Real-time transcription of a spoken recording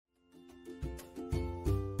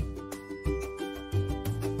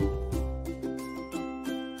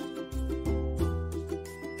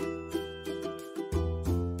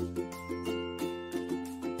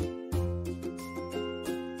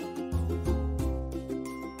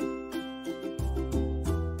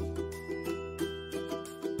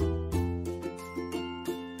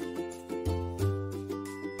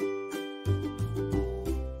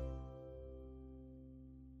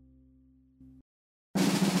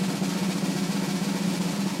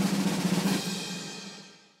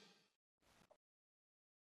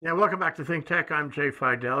Yeah, welcome back to Think Tech. I'm Jay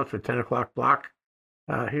Fidel. It's a 10 o'clock block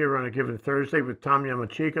here on a given Thursday with Tom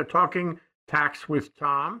Yamachika, talking tax with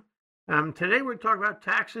Tom. Today we're talking about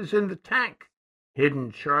taxes in the tank,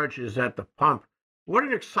 hidden charges at the pump. What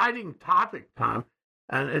an exciting topic, Tom.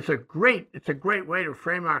 And it's a great way to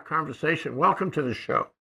frame our conversation. Welcome to the show.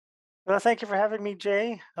 Well, thank you for having me,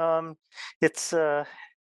 Jay. It's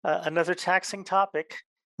another taxing topic,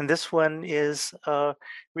 and this one is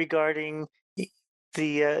regarding y-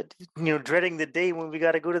 dreading the day when we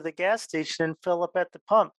got to go to the gas station and fill up at the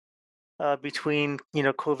pump. Between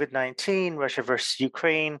COVID-19, Russia versus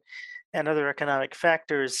Ukraine, and other economic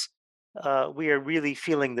factors, we are really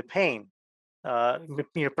feeling the pain.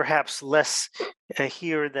 Perhaps less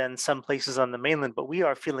here than some places on the mainland, but we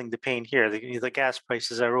are feeling the pain here. The gas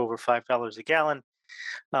prices are over $5 a gallon,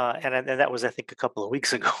 and that was, I think, a couple of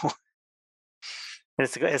weeks ago. And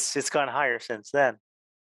it's gone higher since then.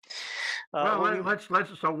 Well, What we let's.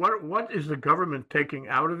 So, what is the government taking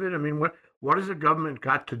out of it? I mean, what has the government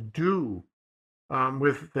got to do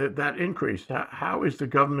with that increase? How is the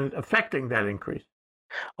government affecting that increase?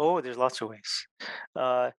 Oh, there's lots of ways.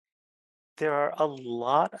 Uh, there are a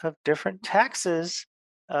lot of different taxes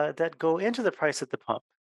that go into the price at the pump.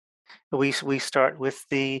 We start with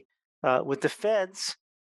the feds.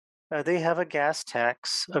 They have a gas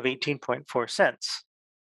tax of 18.4 cents.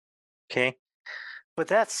 Okay, but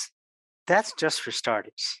that's just for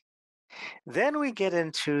starters. Then we get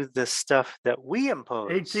into the stuff that we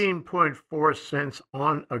impose. 18.4 cents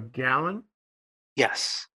on a gallon?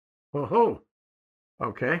 Yes. Oh,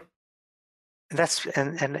 okay.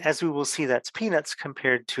 And as we will see, that's peanuts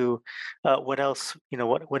compared to what else,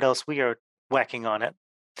 what else we are whacking on it.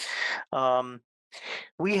 Um,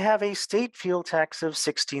 we have a state fuel tax of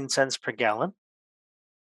 16 cents per gallon.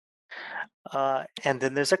 And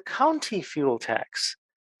then there's a county fuel tax.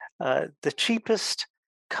 The cheapest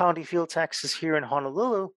county fuel tax is here in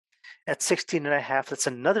Honolulu at 16 and a half. That's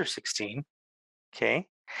another 16. Okay.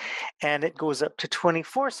 And it goes up to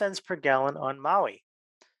 24 cents per gallon on Maui.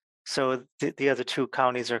 So the other two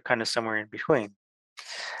counties are kind of somewhere in between.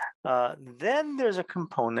 Then there's a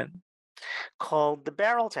component called the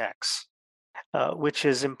barrel tax, which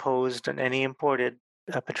is imposed on any imported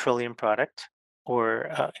petroleum product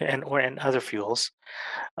and other fuels.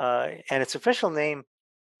 And its official name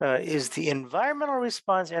is the Environmental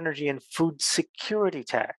Response Energy and Food Security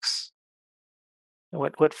Tax.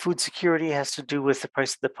 What food security has to do with the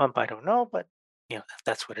price of the pump, I don't know, but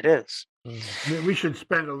that's what it is. We should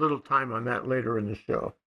spend a little time on that later in the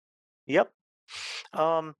show. Yep.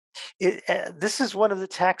 Um, this is one of the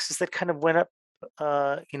taxes that kind of went up,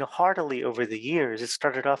 heartily over the years. It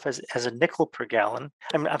started off as a nickel per gallon.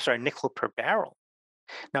 I'm sorry, nickel per barrel.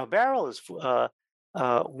 Now, barrel is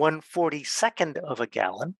 1/42nd of a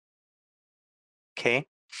gallon. Okay,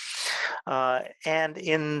 and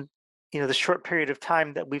in the short period of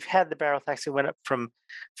time that we've had the barrel tax, it went up from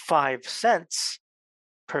 5 cents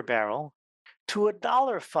per barrel to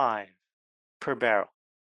 $1.05 per barrel.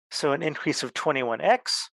 So an increase of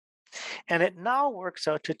 21x, and it now works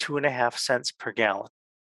out to 2.5 cents per gallon.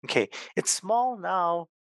 Okay, it's small now,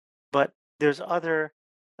 but there's other,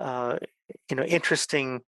 uh,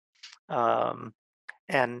 interesting um,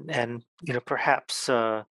 and perhaps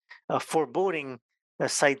foreboding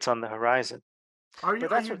sights on the horizon. Are you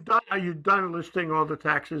But are that's you what. done? Are you done listing all the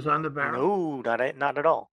taxes on the barrel? No, not at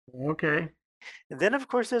all. Okay. And then, of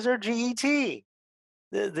course, there's our GET,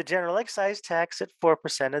 the general excise tax at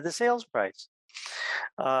 4% of the sales price,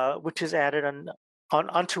 which is added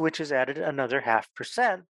onto which is added another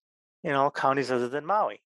 0.5% in all counties other than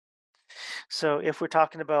Maui. So if we're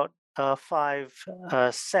talking about 5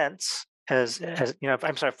 cents as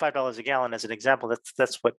I'm sorry, $5 a gallon as an example.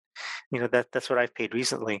 That's what that's what I've paid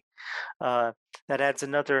recently. Uh, that adds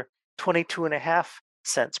another 22.5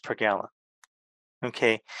 cents per gallon.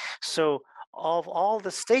 Okay, so of all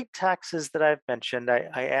the state taxes that I've mentioned,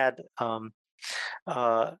 I add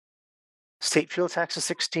uh, state fuel tax of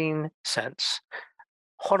 16 cents,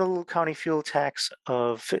 Honolulu County fuel tax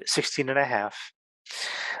of 16 and a half,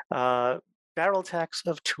 uh, barrel tax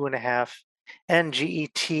of 2.5, and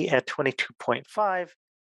GET at 22.5.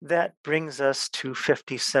 That brings us to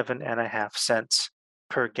 57.5 cents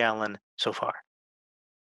per gallon so far.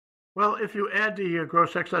 Well, if you add the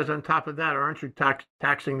gross excise on top of that, aren't you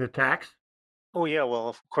taxing the tax? Oh yeah, well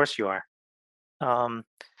of course you are. Um,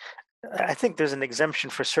 I think there's an exemption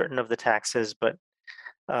for certain of the taxes, but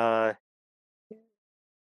uh,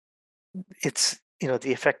 it's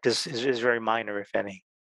the effect is very minor, if any.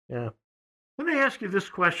 Yeah. Let me ask you this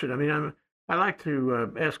question. I mean, I like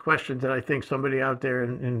to ask questions that I think somebody out there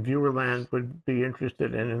in viewer land would be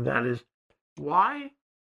interested in, and that is, why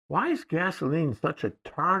Why is gasoline such a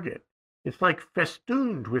target? It's like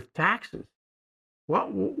festooned with taxes.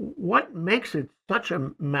 What makes it such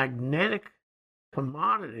a magnetic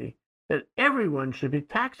commodity that everyone should be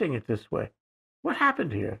taxing it this way? What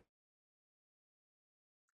happened here?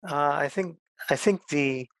 I think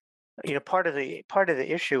the part of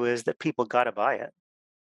the issue is that people got to buy it.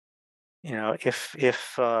 If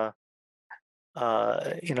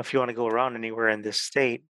you want to go around anywhere in this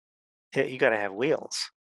state, you got to have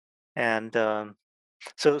wheels, and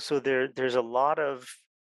there's a lot of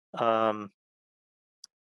um,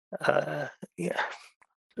 yeah,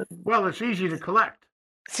 Well, it's easy to collect.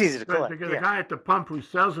 it's easy to collect. Because the Yeah, guy at the pump who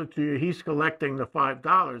sells it to you, he's collecting the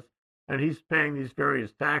 $5 and he's paying these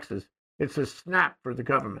various taxes. It's a snap for the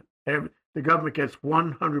government. The government gets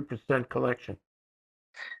 100% collection.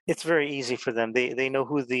 it's very easy for them. They know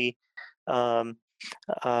who um,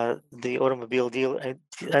 the automobile deal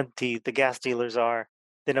the gas dealers are.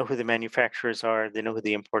 They know who the manufacturers are. They know who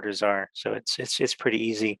the importers are. So it's pretty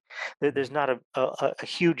easy. There's not a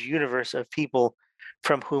huge universe of people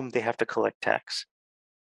from whom they have to collect tax.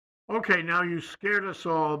 Okay, now you scared us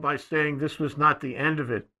all by saying this was not the end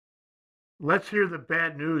of it. Let's hear the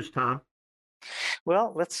bad news, Tom.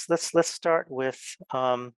 Well, let's start with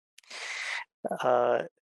uh,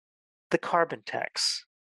 the carbon tax.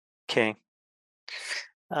 Okay.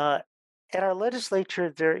 Uh, at our legislature,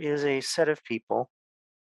 there is a set of people,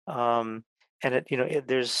 and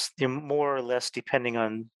there's more or less depending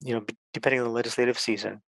on depending on the legislative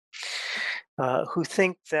season, who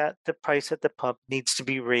think that the price at the pump needs to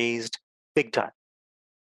be raised big time.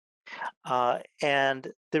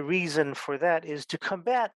 And the reason for that is to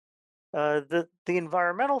combat the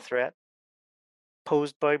environmental threat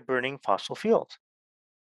posed by burning fossil fuels.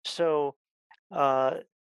 So, uh,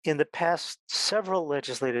 in the past several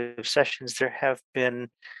legislative sessions, there have been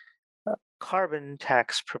carbon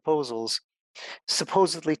tax proposals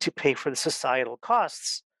supposedly to pay for the societal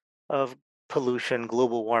costs of pollution,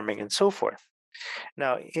 global warming, and so forth.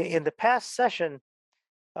 Now, in the past session,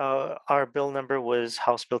 our bill number was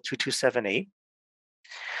House Bill 2278.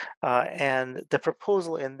 And the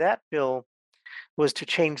proposal in that bill was to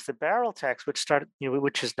change the barrel tax, which is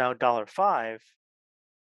now $5,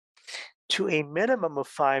 to a minimum of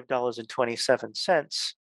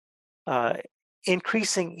 $5.27,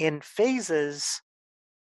 increasing in phases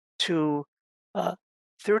to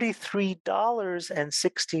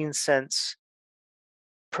 $33.16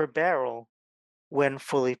 per barrel when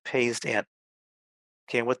fully phased in.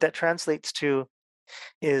 Okay, and what that translates to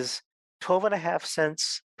is 12.5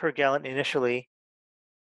 cents per gallon initially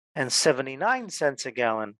and 79 cents a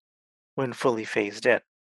gallon when fully phased in.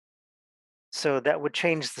 So that would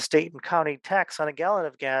change the state and county tax on a gallon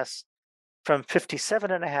of gas from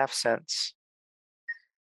 57.5 cents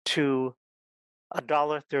to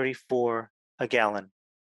 $1.34 a gallon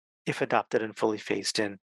if adopted and fully phased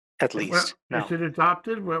in, at Well, least. is Now, it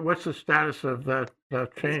adopted? What's the status of that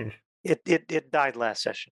change? it died last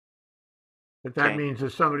session. But that Okay, means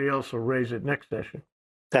that somebody else will raise it next session.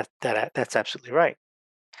 that's absolutely right.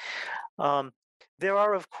 Um, there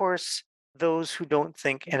are, of course, those who don't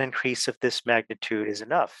think an increase of this magnitude is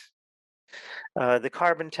enough. The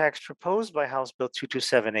carbon tax proposed by House Bill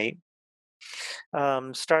 2278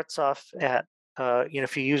 starts off at,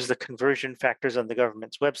 if you use the conversion factors on the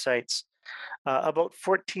government's websites, about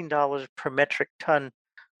 $14 per metric ton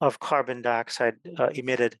of carbon dioxide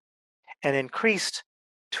emitted, and increased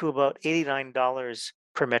to about $89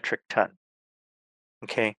 per metric ton.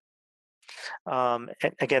 Okay. And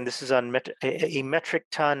again, this is on a metric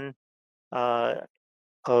ton uh,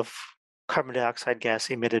 of carbon dioxide gas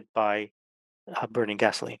emitted by burning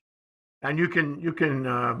gasoline. And you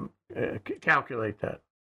can calculate that.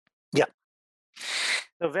 Yeah.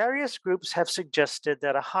 The various groups have suggested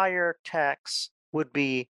that a higher tax would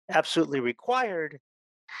be absolutely required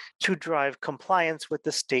to drive compliance with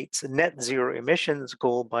the state's net zero emissions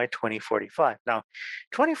goal by 2045. Now,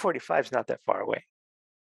 2045 is not that far away.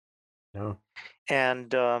 No.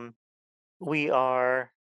 And we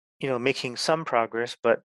are, making some progress,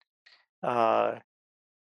 but uh,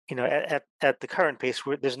 at the current pace,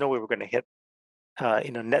 there's no way we're going to hit,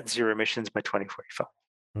 net zero emissions by 2045.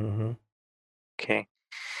 Mm-hmm. Okay,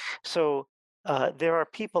 so there are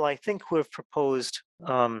people I think who have proposed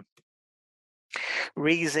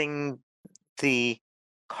raising the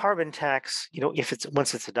carbon tax, if it's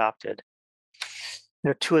once it's adopted,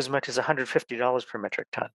 to as much as $150 per metric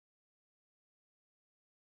ton.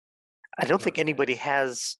 I don't think anybody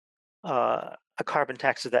has a carbon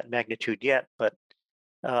tax of that magnitude yet, but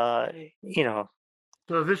uh, you know,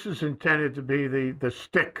 So this is intended to be the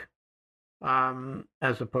stick,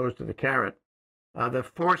 as opposed to the carrot. that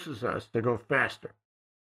forces us to go faster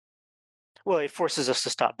Well, it forces us to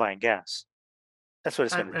stop buying gas. That's what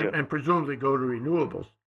it's going to do. and presumably go to renewables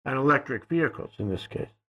and electric vehicles in this case.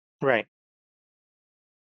 Right.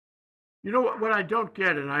 You know what I don't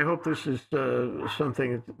get, and I hope this is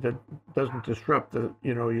something that doesn't disrupt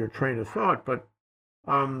your train of thought, but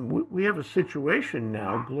we have a situation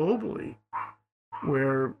now globally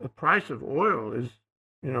where the price of oil is,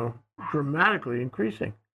 dramatically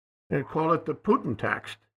increasing. And call it the Putin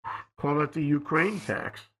tax, call it the Ukraine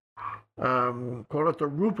tax, call it the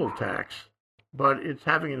ruble tax, but it's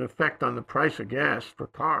having an effect on the price of gas for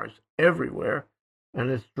cars everywhere, and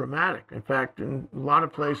it's dramatic. In fact, in a lot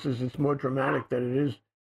of places, it's more dramatic than it is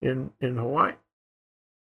in Hawaii.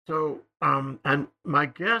 So, and my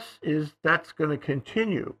guess is that's going to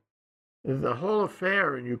continue. The whole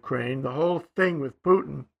affair in Ukraine, the whole thing with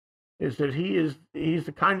Putin, is that he's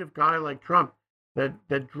the kind of guy like Trump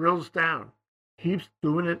that drills down, keeps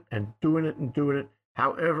doing it and doing it and doing it,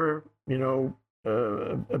 however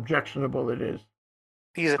objectionable it is.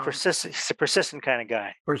 He's a persistent kind of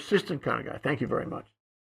guy. Persistent kind of guy. Thank you very much.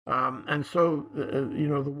 And so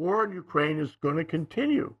the war in Ukraine is going to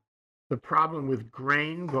continue. The problem with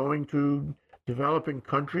grain going to developing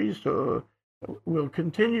countries will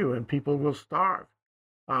continue, and people will starve.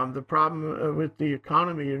 The problem with the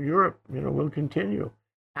economy in Europe, will continue,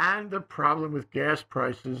 and the problem with gas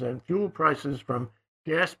prices and fuel prices from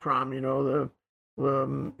Gazprom,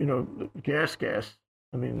 the gas.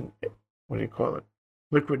 I mean, what do you call it?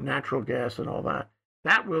 Liquid natural gas and all that.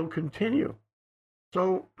 That will continue.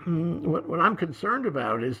 So what I'm concerned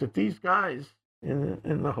about is that these guys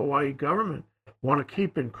in the Hawaii government want to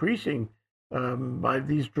keep increasing by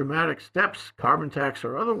these dramatic steps, carbon tax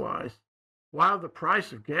or otherwise, while the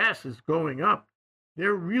price of gas is going up.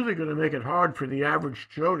 They're really going to make it hard for the average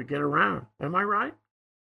Joe to get around. Am I right?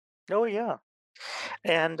 Oh yeah,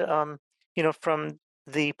 and from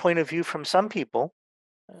the point of view from some people,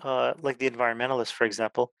 like the environmentalists, for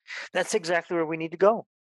example, that's exactly where we need to go.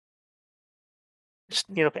 Just,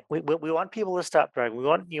 we want people to stop driving. We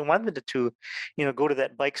want them to go to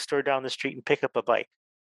that bike store down the street and pick up a bike.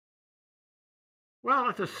 Well,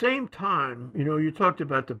 at the same time, you talked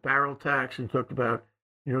about the barrel tax and talked about,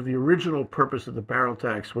 the original purpose of the barrel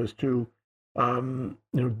tax was to,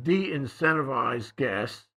 de-incentivize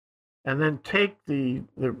gas and then take the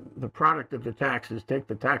product of the taxes, take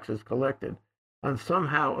the taxes collected, and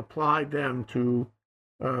somehow apply them to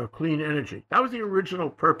clean energy. That was the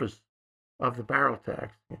original purpose of the barrel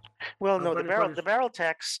tax. Well, no, the barrel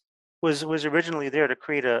tax was originally there to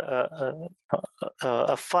create a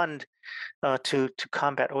fund to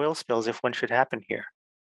combat oil spills if one should happen here.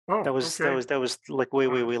 Oh, that was okay. that was like way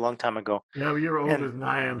long time ago. Yeah, you're older than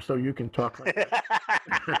I am, so you can talk like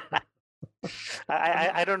that.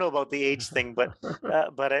 I don't know about the age thing, but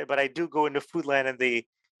I do go into Foodland and they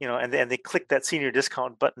and they click that senior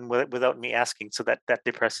discount button without me asking, so that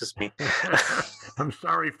depresses me. I'm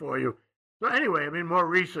sorry for you. So anyway, I mean, more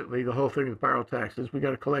recently, the whole thing with barrel taxes, we got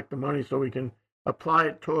to collect the money so we can apply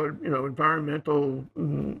it toward environmental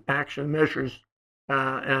action measures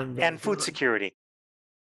and food security.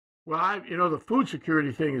 Well, the food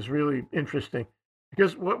security thing is really interesting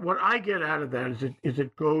because what I get out of that is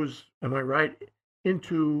it goes, am I right,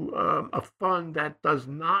 into a fund that does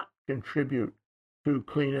not contribute to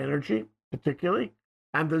clean energy, particularly,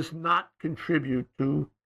 and does not contribute to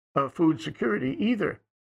food security either.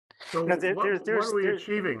 So Now, what are we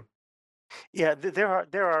achieving? Yeah, there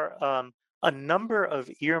are a number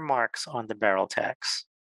of earmarks on the barrel tax.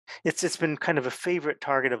 It's been kind of a favorite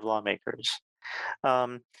target of lawmakers.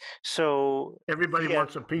 So Everybody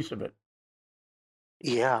wants a piece of it.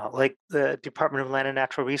 yeah, like the Department of Land and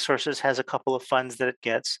Natural Resources has a couple of funds that it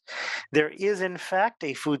gets. There is, in fact,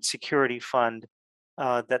 a food security fund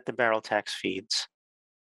that the barrel tax feeds,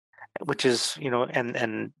 which is,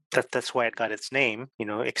 and that's why it got its name,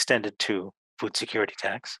 extended to food security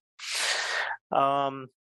tax.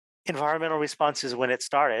 Environmental response is when it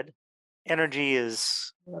started. Energy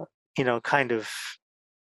is, kind of,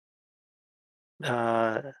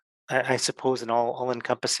 I suppose, an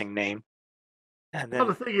all-encompassing name. And then, Well,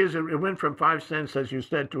 the thing is, it went from 5 cents, as you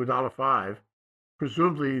said, to $1.05.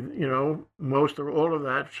 Presumably, most or all of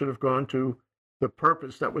that should have gone to the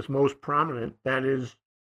purpose that was most prominent, that is,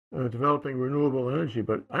 developing renewable energy.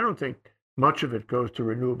 But I don't think much of it goes to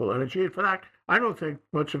renewable energy. In fact, I don't think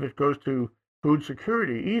much of it goes to food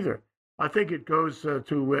security either. I think it goes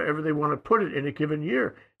to wherever they want to put it in a given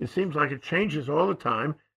year. It seems like it changes all the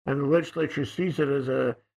time, and the legislature sees it as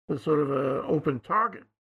a sort of an open target.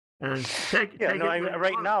 And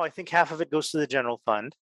right now, I think half of it goes to the general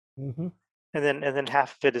fund. Mm-hmm. and then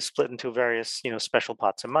half of it is split into various special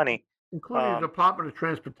pots of money. including the Um, Department of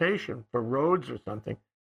Transportation for roads or something,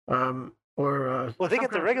 or well, they some get the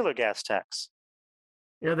kind of, regular gas tax,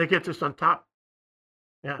 yeah, they get this on top.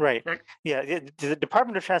 Yeah, right? check. Yeah, the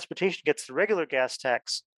Department of Transportation gets the regular gas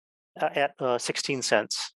tax at 16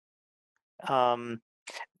 cents. Um,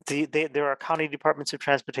 there are county departments of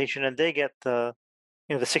transportation, and they get the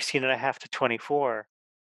 16 and a half to 24.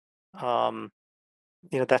 Um,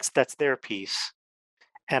 that's their piece,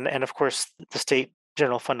 and of course the state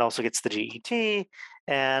general fund also gets the GET,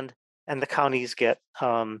 and and the counties get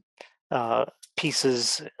uh,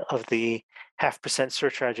 pieces of the 0.5%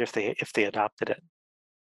 surcharge if they adopted it.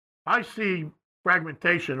 I see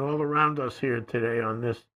fragmentation all around us here today on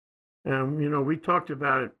this. We talked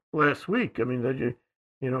about it last week. I mean, that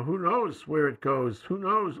who knows where it goes? Who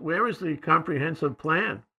knows where is the comprehensive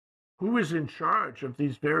plan? Who is in charge of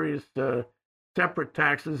these various separate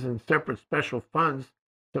taxes and separate special funds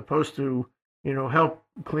supposed to, help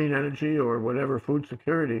clean energy or whatever food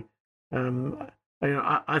security? Um,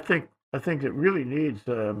 I think it really needs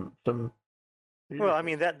some Well, I leadership.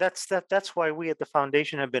 mean that's why we at the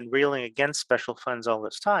foundation have been railing against special funds all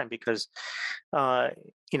this time because uh,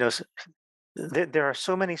 you know s- there are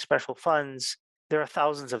so many special funds. There are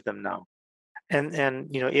thousands of them now, and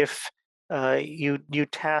if you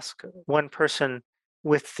task one person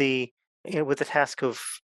with the task of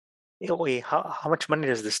wait, how much money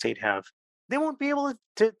does the state have? They won't be able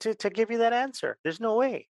to give you that answer. There's no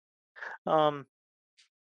way. Um,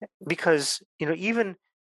 because even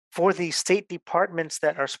for the state departments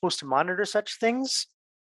that are supposed to monitor such things,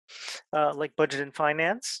 like budget and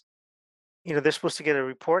finance, they're supposed to get a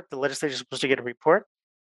report. The legislature is supposed to get a report.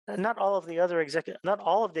 Not all of the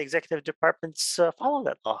executive departments follow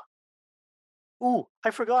that law. Ooh,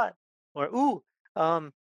 I forgot. Or ooh,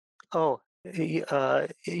 um, oh,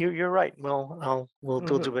 you're right. Well, we'll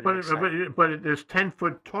do it But next time. this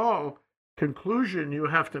 10-foot tall conclusion you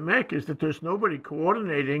have to make is that there's nobody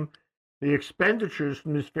coordinating the expenditures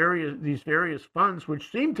from these various funds,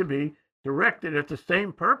 which seem to be directed at the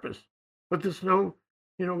same purpose. But there's no,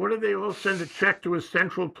 what do they all send a check to a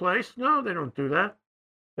central place? No, they don't do that.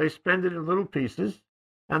 They spend it in little pieces,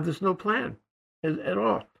 and there's no plan at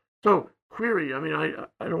all. So, query. I mean,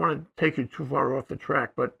 I don't want to take you too far off the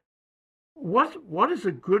track, but what is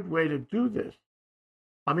a good way to do this?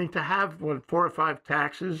 I mean, to have what 4 or 5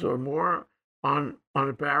 taxes or more on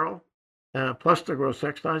a barrel, plus the gross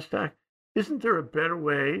excise tax, isn't there a better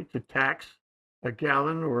way to tax a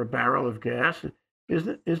gallon or a barrel of gas?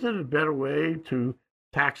 Isn't it a better way to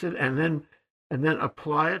tax it and then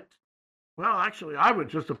apply it? Well, actually, I would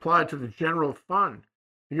just apply it to the general fund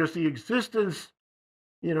because the existence,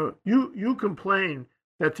 you complain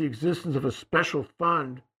that the existence of a special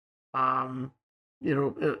fund, um,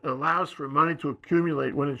 it allows for money to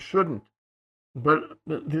accumulate when it shouldn't. But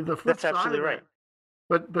the flip That's side absolutely of right.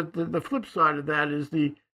 that, but the flip side of that is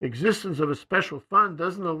the existence of a special fund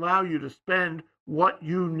doesn't allow you to spend what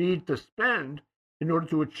you need to spend in order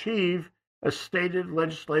to achieve a stated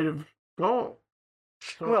legislative goal.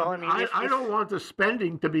 So I Well, I mean, mean, I don't want the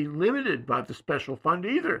spending to be limited by the special fund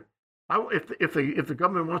either. If the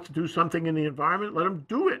government wants to do something in the environment, let them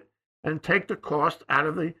do it and take the cost out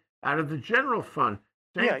of the general fund.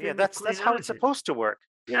 Same yeah, thing with that's clean how it's energy. supposed to work.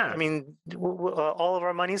 I Yeah, mean, all of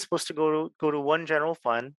our money is supposed to go to one general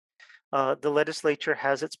fund. The legislature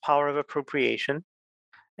has its power of appropriation,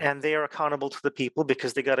 and they are accountable to the people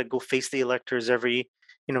because they got to go face the electors every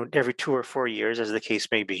 2 or 4 years, as the case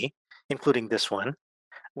may be, including this one,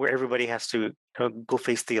 where everybody has to go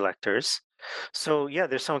face the electors. So yeah,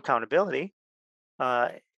 there's some accountability. Uh,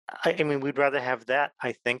 I mean, we'd rather have that,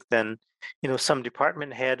 I think, than some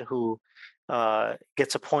department head who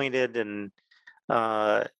gets appointed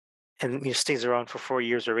uh, and stays around for 4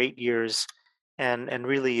 years or 8 years, and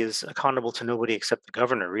really is accountable to nobody except the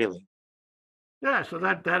governor, really. yeah. So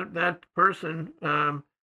that person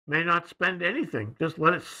may not spend anything. Just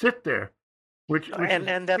let it sit there, which And is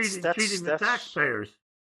and that's cheating that's the that's taxpayers.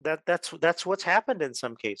 that's what's happened in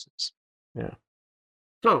some cases, Yeah.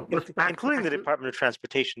 So let's back including the back to Department of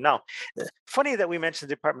Transportation. Now, funny that we mentioned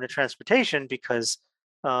the Department of Transportation because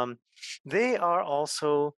um, they are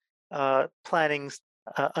also planning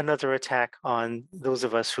another attack on those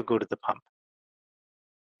of us who go to the pump.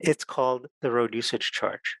 It's called the road usage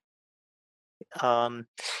charge. Um,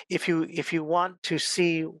 if you want to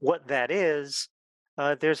see what that is,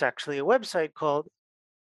 there's actually a website called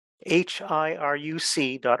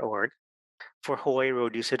hiruc.org for Hawaii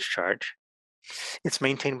Road Usage Charge. It's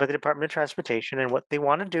maintained by the Department of Transportation, and what they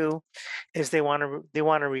want to do is they want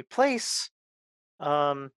to replace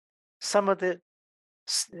um, some of the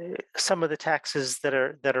some of the taxes that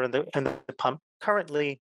are in the pump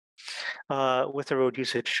currently with the road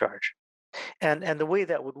usage charge. And the way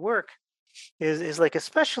that would work is like,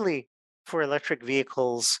 especially for electric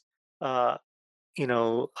vehicles, uh,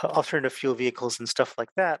 alternative fuel vehicles and stuff like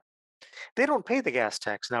that, they don't pay the gas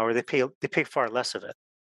tax now, or they pay far less of it.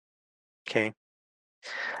 Okay.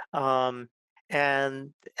 Um,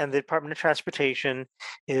 and the Department of Transportation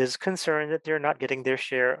is concerned that they're not getting their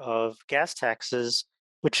share of gas taxes,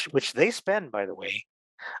 which they spend, by the way,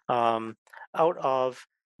 um, out of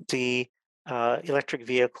the electric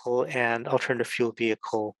vehicle and alternative fuel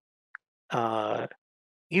vehicle uh,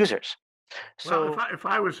 users. Well, So, if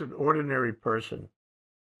I was an ordinary person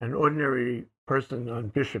on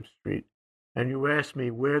Bishop Street, and you asked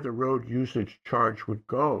me where the road usage charge would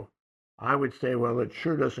go, I would say, well, it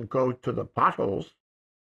sure doesn't go to the potholes.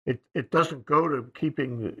 It doesn't go to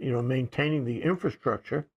keeping maintaining the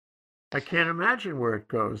infrastructure. I can't imagine where it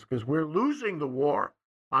goes because we're losing the war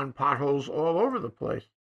on potholes all over the place.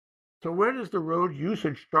 So where does the road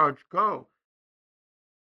usage charge go?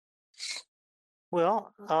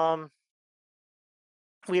 well,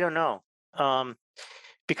 we don't know, um,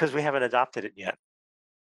 because we haven't adopted it yet.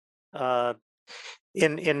 Uh,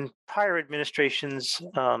 in prior administrations,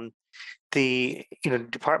 the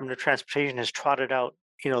Department of Transportation has trotted out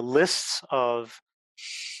lists of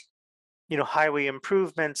highway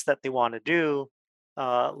improvements that they want to do,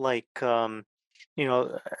 like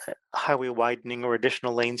highway widening or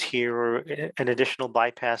additional lanes here or an additional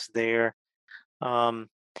bypass there, um,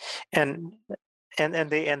 and and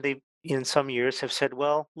they in some years have said,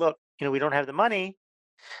 well, look, we don't have the money,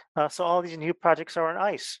 so all these new projects are on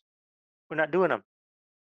ice. We're not doing them.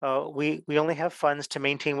 We only have funds to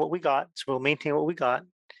maintain what we got, so we'll maintain what we got.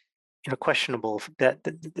 Questionable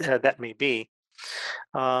that may be,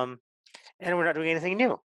 um, and we're not doing anything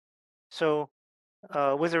new. So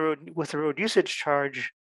with the road usage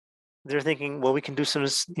charge, they're thinking, well, we can do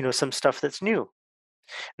some stuff that's new.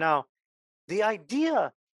 Now, the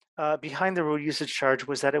idea behind the road usage charge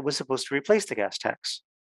was that it was supposed to replace the gas tax.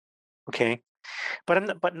 Okay,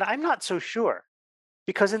 but I'm not so sure,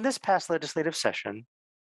 because in this past legislative session,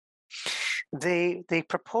 they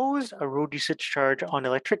proposed a road usage charge on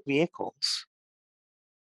electric vehicles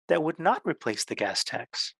that would not replace the gas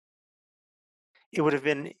tax. It would have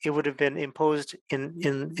been imposed in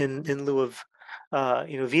lieu of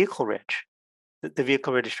vehicle reg, the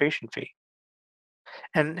vehicle registration fee.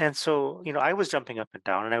 And so I was jumping up and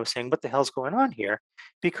down and I was saying, what the hell's going on here?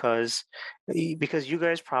 Because you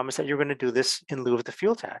guys promised that you're going to do this in lieu of the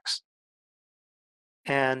fuel tax.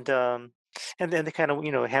 And then they kind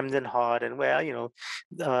of hemmed and hawed, and well,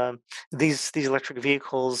 these electric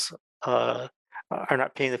vehicles uh are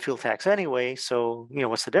not paying the fuel tax anyway, so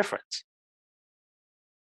what's the difference?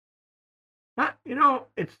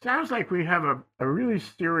 It sounds like we have a really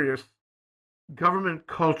serious government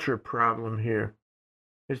culture problem here.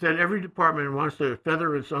 Is that every department wants to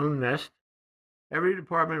feather its own nest. Every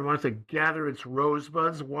department wants to gather its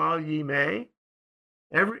rosebuds while ye may.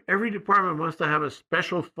 Every department wants to have a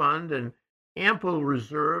special fund and ample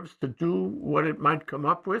reserves to do what it might come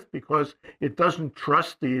up with because it doesn't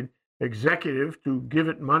trust the executive to give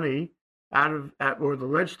it money or the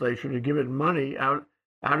legislature to give it money out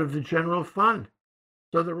of the general fund.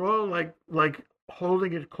 So they're all like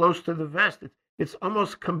holding it close to the vest. It's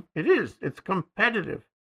almost it's competitive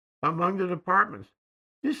among the departments.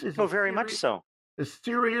 This is Oh, very much so. a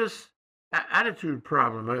serious attitude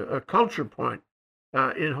problem, a culture point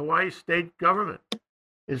in Hawaii state government.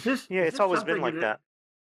 Yeah, Is it's this always been something like that.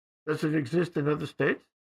 does it exist in other states?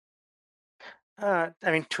 I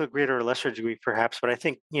mean, to a greater or lesser degree, perhaps, but I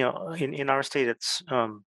think in our state, it's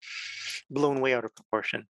blown way out of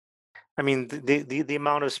proportion. I mean, the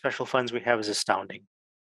amount of special funds we have is astounding.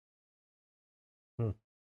 Hmm.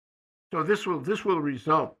 So this will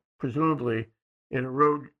result presumably in a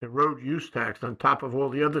road use tax on top of all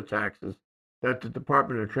the other taxes that the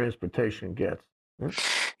Department of Transportation gets. Hmm?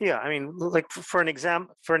 Yeah, I mean, like for an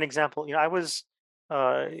example, I was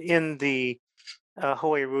in the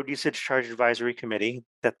Hawaii Road Usage Charge Advisory Committee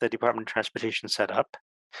that the Department of Transportation set up.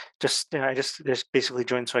 I just basically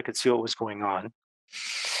joined so I could see what was going on.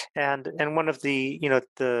 And one of the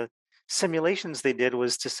simulations they did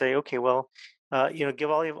was to say, okay, well, give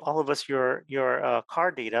all of us your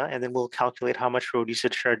car data, and then we'll calculate how much road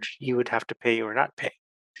usage charge you would have to pay or not pay.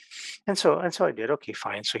 And so I did. Okay,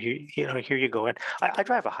 fine. So here you go. And I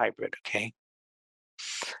drive a hybrid. Okay.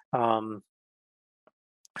 Um,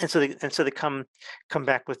 and so they come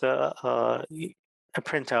back with a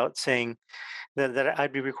printout saying that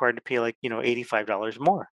I'd be required to pay like $85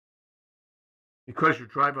 more. Because you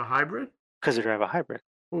drive a hybrid? because they drive a hybrid.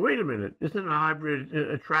 Well, wait a minute. Isn't a hybrid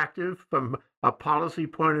attractive from a policy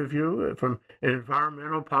point of view, from an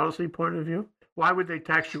environmental policy point of view? Why would they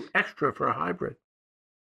tax you extra for a hybrid?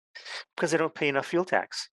 Because they don't pay enough fuel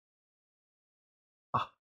tax. Ah,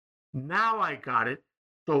 now I got it.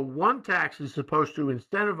 So one tax is supposed to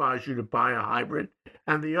incentivize you to buy a hybrid,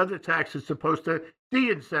 and the other tax is supposed to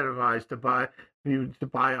de-incentivize to buy you to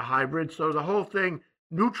buy a hybrid. So the whole thing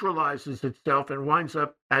neutralizes itself and winds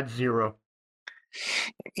up at zero.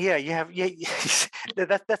 Yeah, you have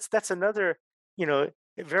that's another, you know,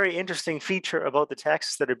 very interesting feature about the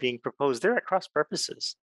taxes that are being proposed. They're at cross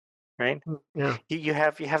purposes, right? Yeah. You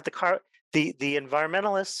have the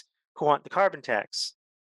environmentalists who want the carbon tax,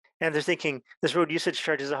 and they're thinking this road usage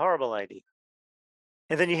charge is a horrible idea.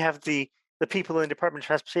 And then you have the people in the Department of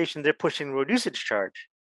Transportation, they're pushing road usage charge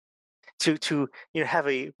to have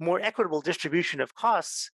a more equitable distribution of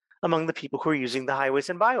costs among the people who are using the highways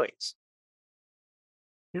and byways.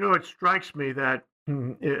 It strikes me that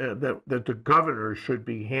that the governor should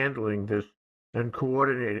be handling this and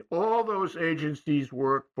coordinating. All those agencies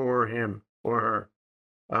work for him or her.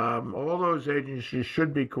 All those agencies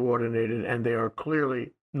should be coordinated, and they are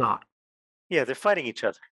clearly not. Yeah, they're fighting each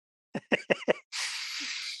other.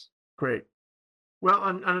 Great. Well,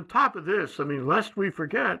 on top of this, I mean, lest we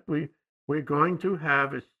forget, we're going to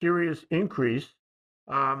have a serious increase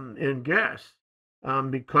in gas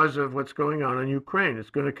because of what's going on in Ukraine. It's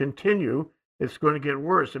going to continue. It's going to get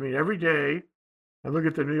worse. I mean, every day I look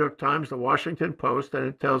at the New York Times, the Washington Post, and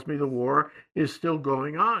it tells me the war is still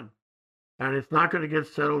going on, and it's not going to get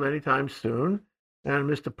settled anytime soon. And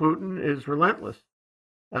Mr. Putin is relentless.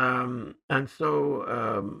 And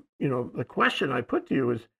so, the question I put to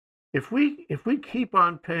you is, if we keep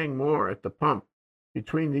on paying more at the pump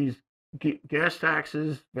between these gas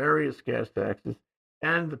taxes, various gas taxes,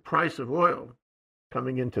 and the price of oil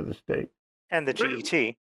coming into the state, And the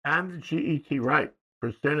GET. and the GET, right,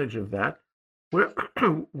 percentage of that,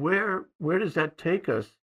 where where does that take us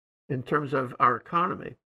in terms of our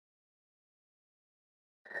economy?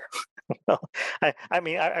 Well, I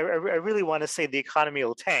mean, I really want to say the economy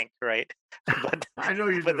will tank, right? But I know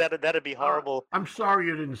you but do. that'd be horrible. I'm sorry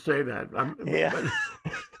you didn't say that. Yeah,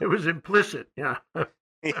 But it was implicit. Yeah.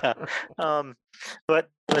 yeah. Um, but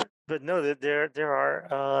no, there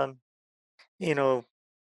are you know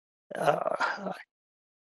uh,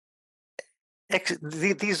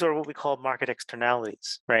 these are what we call market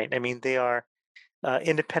externalities, right? I mean, they are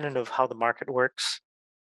independent of how the market works.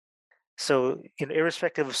 So,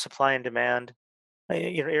 irrespective of supply and demand,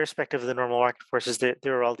 irrespective of the normal market forces, there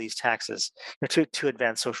are all these taxes to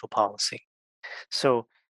advance social policy. So,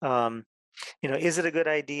 um, is it a good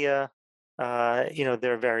idea?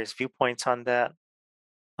 There are various viewpoints on that.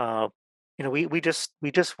 Uh, we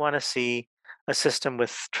just want to see a system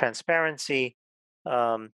with transparency,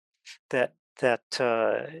 um, that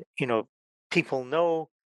people know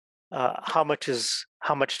how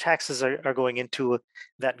much taxes are going into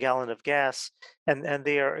that gallon of gas, and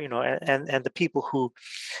they are and the people who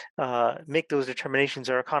make those determinations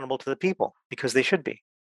are accountable to the people because they should be.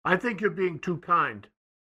 I think you're being too kind.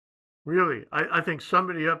 Really. I think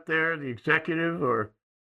somebody up there, the executive or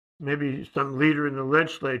maybe some leader in the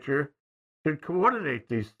legislature, should coordinate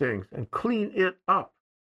these things and clean it up.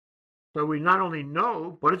 So we not only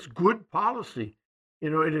know, but it's good policy.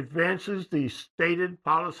 It advances the stated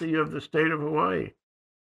policy of the state of Hawaii.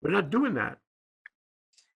 We're not doing that.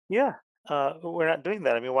 Yeah, we're not doing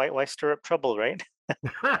that. I mean, why stir up trouble, right?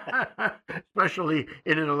 Especially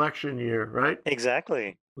in an election year, right?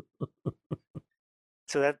 Exactly.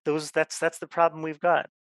 So that's the problem we've got.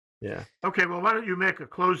 Yeah. Okay, well, why don't you make a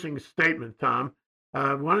closing statement, Tom?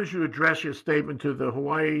 Why don't you address your statement to the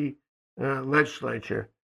Hawaii legislature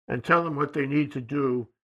and tell them what they need to do?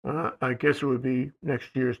 I guess it would be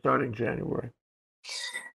next year, starting January.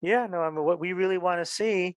 Yeah, no, I mean, what we really want to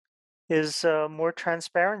see is more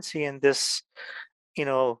transparency in this, you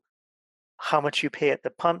know, how much you pay at the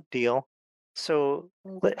pump deal. So,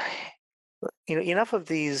 enough of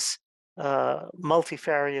these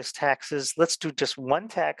multifarious taxes. Let's do just one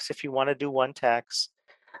tax if you want to do one tax,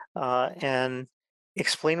 and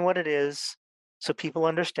explain what it is so people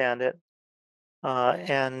understand it,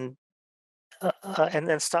 and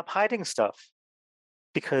then stop hiding stuff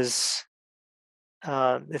because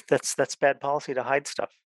that's bad policy to hide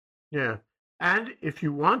stuff. Yeah. And if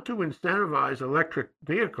you want to incentivize electric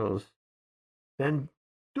vehicles, then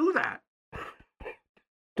do that.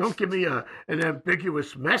 Don't give me an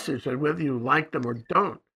ambiguous message on whether you like them or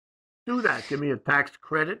don't. Do that. Give me a tax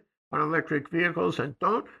credit on electric vehicles and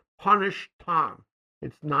don't punish Tom.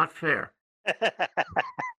 It's not fair.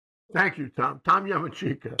 Thank you, Tom. Tom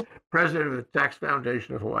Yamachika, President of the Tax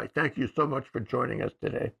Foundation of Hawaii. Thank you so much for joining us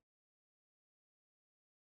today.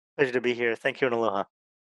 Pleasure to be here. Thank you and aloha.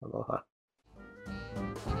 Aloha.